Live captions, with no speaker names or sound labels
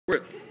We're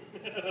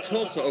at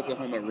Tulsa,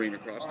 Oklahoma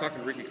Arenacross, talking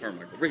to Ricky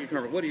Carmichael. Ricky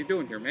Carmichael, what are you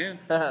doing here, man?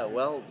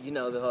 Well, you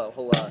know, the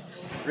whole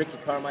Ricky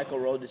Carmichael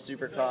Road to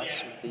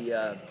Supercross,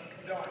 the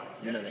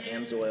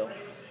Amsoil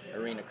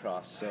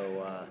Arenacross.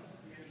 So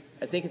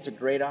I think it's a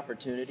great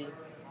opportunity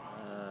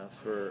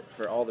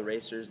for all the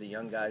racers, the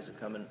young guys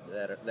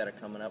that are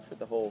coming up for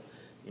the whole,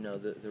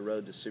 the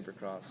road to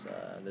Supercross.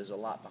 There's a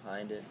lot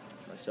behind it.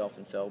 Myself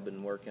and Phil have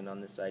been working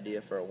on this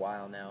idea for a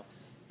while now,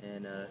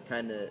 and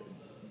kind of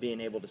being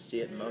able to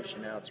see it in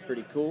motion now, it's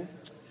pretty cool.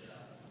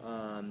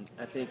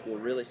 I think we'll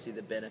really see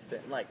the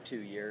benefit in like 2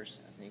 years.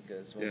 I think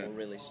is when we'll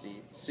really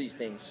see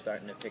things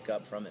starting to pick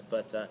up from it.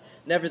 But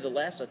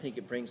nevertheless, I think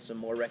it brings some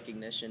more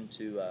recognition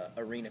to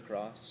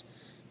Arenacross,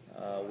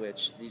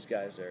 which these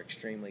guys are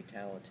extremely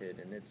talented,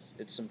 and it's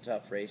some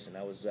tough racing.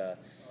 I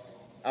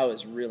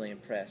was really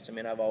impressed. I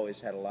mean, I've always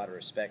had a lot of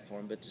respect for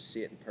them, but to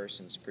see it in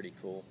person is pretty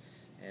cool.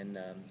 And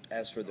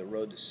as for the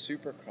road to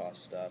Supercross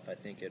stuff, I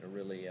think it'll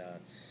really,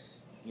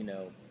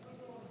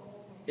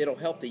 it'll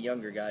help the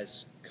younger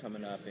guys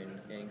coming up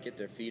and get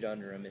their feet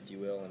under them, if you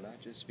will, and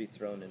not just be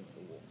thrown into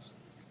the wolves.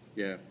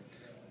 Yeah.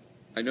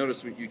 I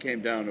noticed when you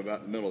came down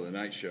about the middle of the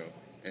night show,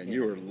 and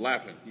you were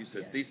laughing. You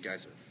said, these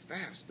guys are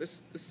fast.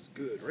 This is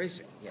good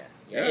racing. Yeah.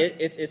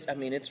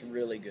 It's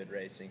really good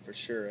racing for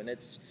sure, and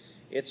it's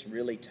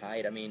really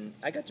tight. I mean,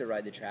 I got to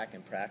ride the track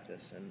in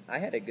practice, and I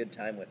had a good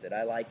time with it.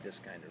 I like this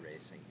kind of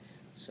racing,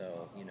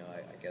 so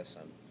I guess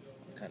I'm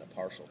kind of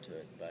partial to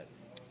it, but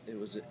it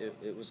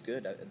was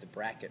good. The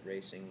bracket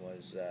racing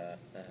was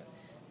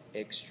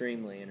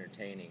extremely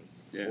entertaining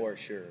for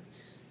sure,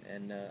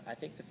 and I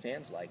think the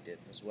fans liked it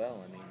as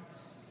well. I mean,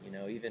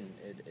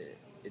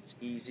 it's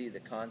easy. The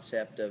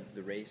concept of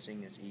the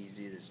racing is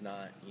easy. There's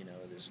not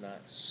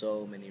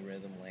so many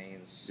rhythm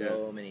lanes,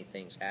 so many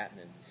things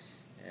happening.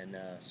 And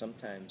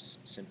sometimes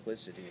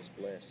simplicity is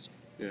bliss.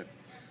 Yeah.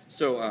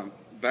 So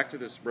back to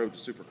this road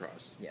to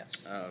Supercross. Yes.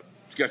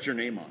 It's got your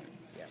name on it.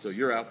 Yes. So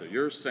you're out there.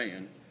 You're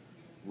saying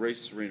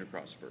race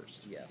Arenacross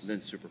first. Yes. Then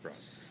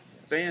Supercross.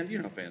 Fans, you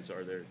know how fans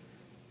are.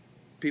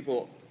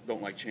 People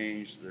don't like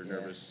change. They're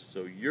nervous.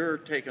 So you're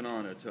taking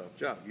on a tough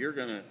job. You're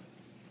gonna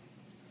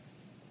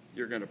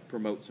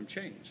promote some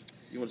change.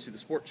 You want to see the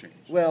sport change.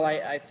 Well,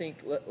 I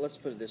think let's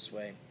put it this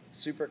way.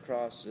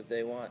 Supercross, if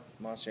they want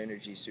Monster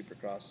Energy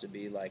Supercross to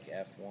be like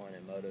F1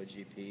 and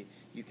MotoGP,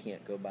 you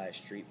can't go buy a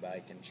street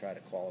bike and try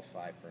to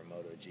qualify for a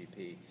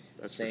MotoGP.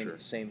 That's for sure.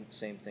 Same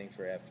thing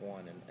for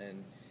F1,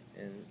 and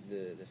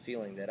the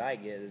feeling that I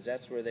get is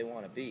that's where they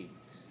want to be.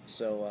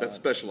 So that's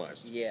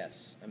specialized.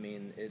 Yes, I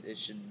mean it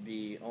should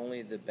be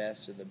only the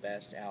best of the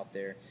best out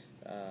there,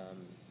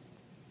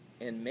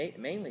 and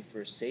mainly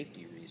for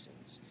safety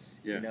reasons.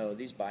 Yeah.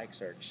 These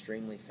bikes are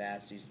extremely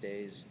fast these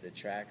days. The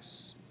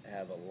tracks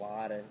have a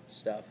lot of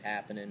stuff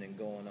happening and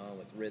going on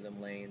with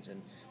rhythm lanes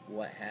and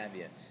what have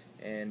you.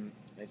 And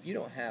if you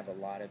don't have a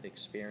lot of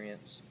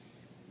experience,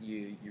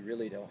 you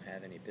really don't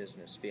have any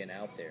business being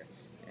out there.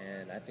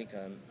 And I think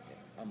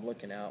I'm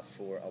looking out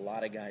for a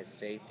lot of guys'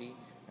 safety.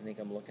 I think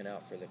I'm looking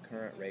out for the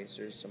current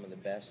racers, some of the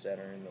best that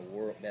are in the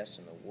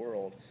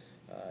world.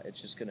 It's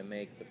just going to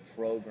make the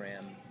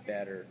program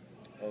better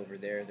over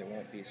there. There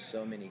won't be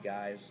so many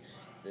guys.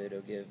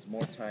 It'll give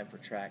more time for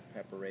track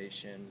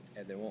preparation,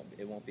 and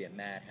it won't be a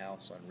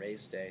madhouse on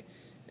race day,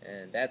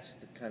 and that's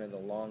kind of the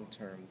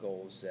long-term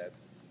goals that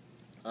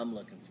I'm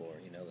looking for.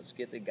 Let's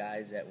get the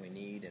guys that we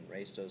need and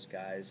race those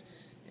guys,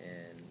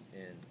 and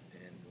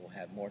we'll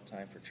have more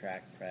time for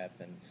track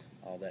prep and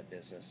all that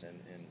business, and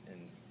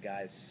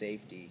guys'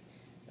 safety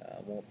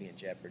won't be in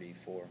jeopardy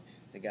for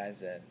the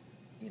guys that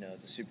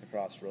the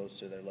Supercross roads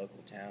to their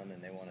local town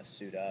and they want to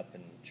suit up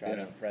and try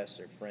to impress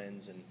their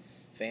friends and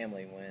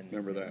family when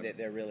they're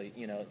really,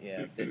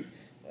 the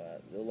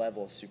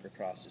level of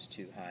Supercross is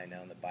too high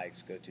now and the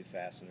bikes go too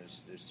fast and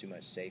there's too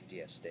much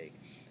safety at stake.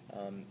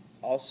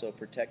 Also,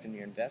 protecting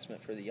your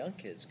investment for the young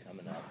kids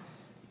coming up.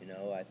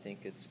 I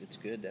think it's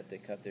good that they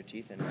cut their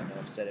teeth, and I know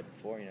I've said it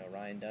before.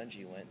 Ryan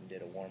Dungey went and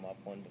did a warm-up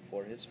one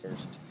before his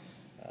first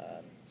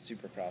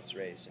Supercross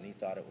race, and he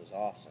thought it was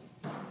awesome.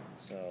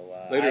 So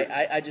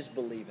I just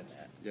believe in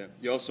that. Yeah.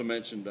 You also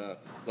mentioned,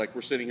 like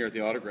we're sitting here at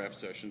the autograph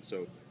session,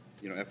 so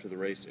after the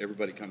race,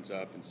 everybody comes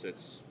up and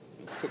sits.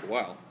 It took a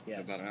while,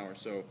 about an hour.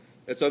 So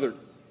it's other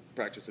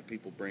practice that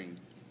people bring,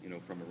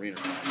 from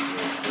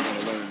Arenacross. They're going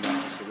to learn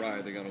not just to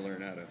ride, they're going to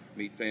learn how to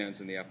meet fans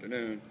in the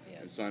afternoon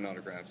and sign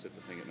autographs at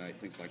the thing at night,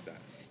 things like that.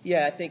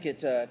 Yeah, I think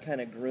it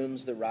kind of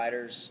grooms the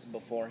riders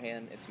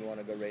beforehand. If you want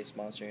to go race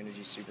Monster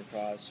Energy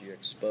Supercross, you're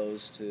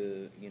exposed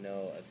to,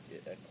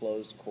 a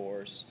closed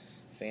course.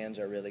 Fans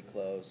are really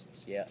close.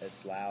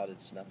 It's loud.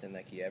 It's nothing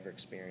like you ever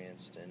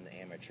experienced in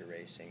amateur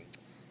racing.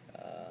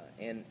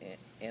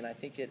 And I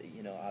think it,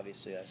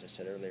 obviously, as I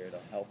said earlier, it'll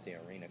help the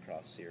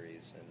Arenacross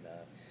series. And,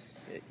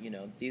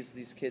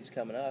 these kids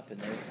coming up,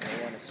 and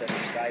they want to set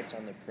their sights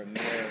on the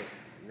premier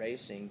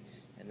racing,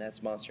 and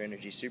that's Monster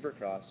Energy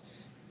Supercross.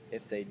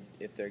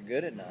 If they're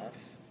good enough,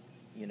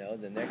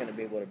 then they're going to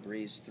be able to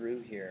breeze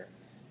through here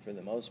for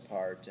the most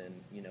part.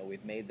 And,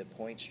 we've made the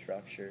point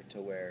structure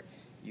to where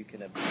you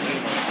can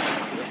obtain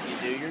it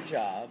if you do your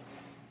job,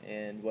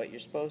 and what you're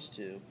supposed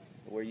to,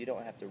 where you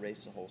don't have to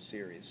race the whole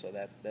series. So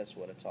that's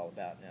what it's all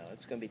about now.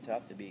 It's going to be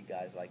tough to beat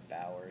guys like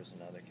Bowers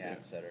and other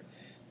cats that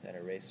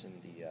are racing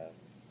the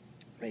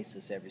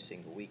races every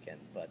single weekend.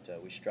 But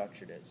we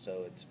structured it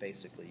so it's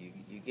basically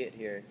you get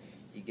here,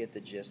 you get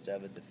the gist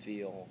of it, the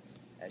feel.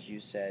 As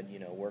you said,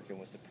 working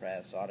with the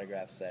press,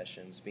 autograph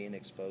sessions, being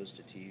exposed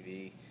to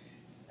TV.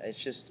 It's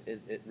just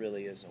it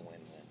really is a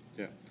win-win.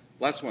 Yeah.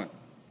 Last one.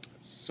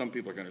 Some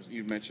people are going to.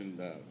 You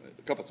mentioned a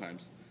couple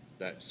times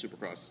that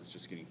Supercross is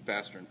just getting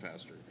faster and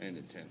faster and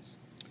intense.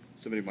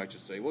 Somebody might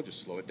just say, well,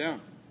 just slow it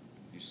down.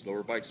 Use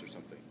slower bikes or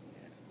something.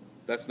 Yeah.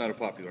 That's not a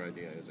popular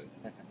idea, is it?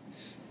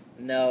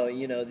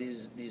 No,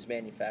 these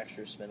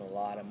manufacturers spend a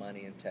lot of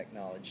money in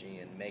technology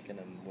and making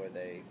them where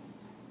they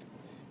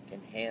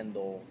can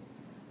handle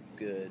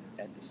good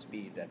at the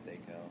speed that they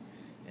go.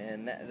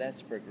 And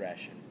that's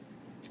progression.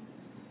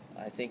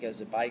 I think as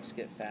the bikes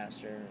get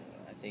faster,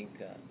 I think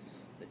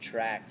the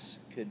tracks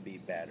could be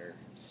better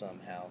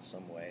somehow,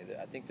 some way.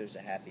 I think there's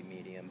a happy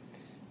medium.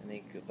 I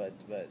think, but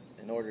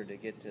in order to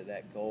get to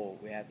that goal,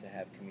 we have to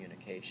have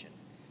communication,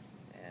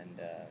 and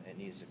it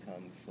needs to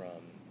come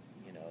from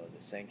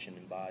the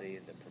sanctioning body,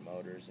 the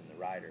promoters, and the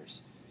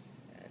riders.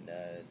 And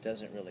it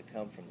doesn't really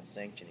come from the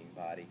sanctioning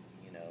body,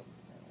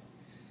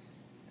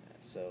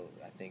 So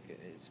I think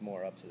it's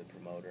more up to the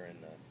promoter and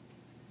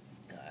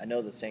I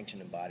know the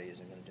sanctioning body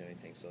isn't going to do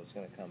anything, so it's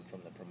going to come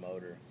from the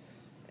promoter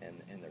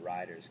and the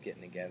riders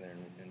getting together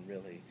and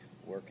really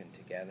working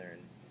together.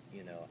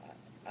 And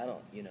I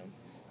don't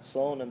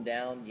slowing them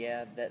down,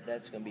 yeah,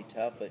 that's going to be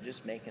tough, but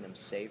just making them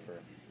safer,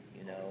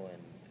 and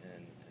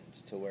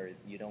to where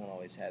you don't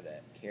always have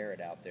that carrot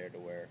out there to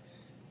where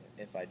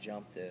if I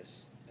jump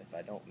this, if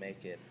I don't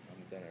make it,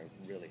 I'm going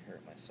to really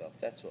hurt myself.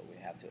 That's what we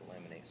have to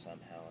eliminate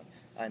somehow. And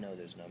I know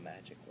there's no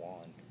magic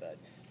wand, but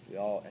we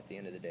all, at the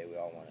end of the day, we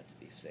all want it to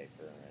be safer.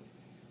 And,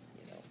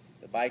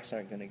 the bikes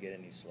aren't going to get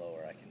any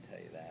slower, I can tell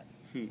you that.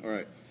 All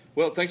right.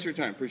 Well, thanks for your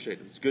time. Appreciate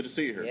it. It's good to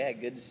see you here. Yeah,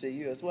 good to see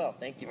you as well.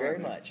 Thank you very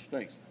much.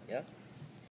 Thanks. Yeah.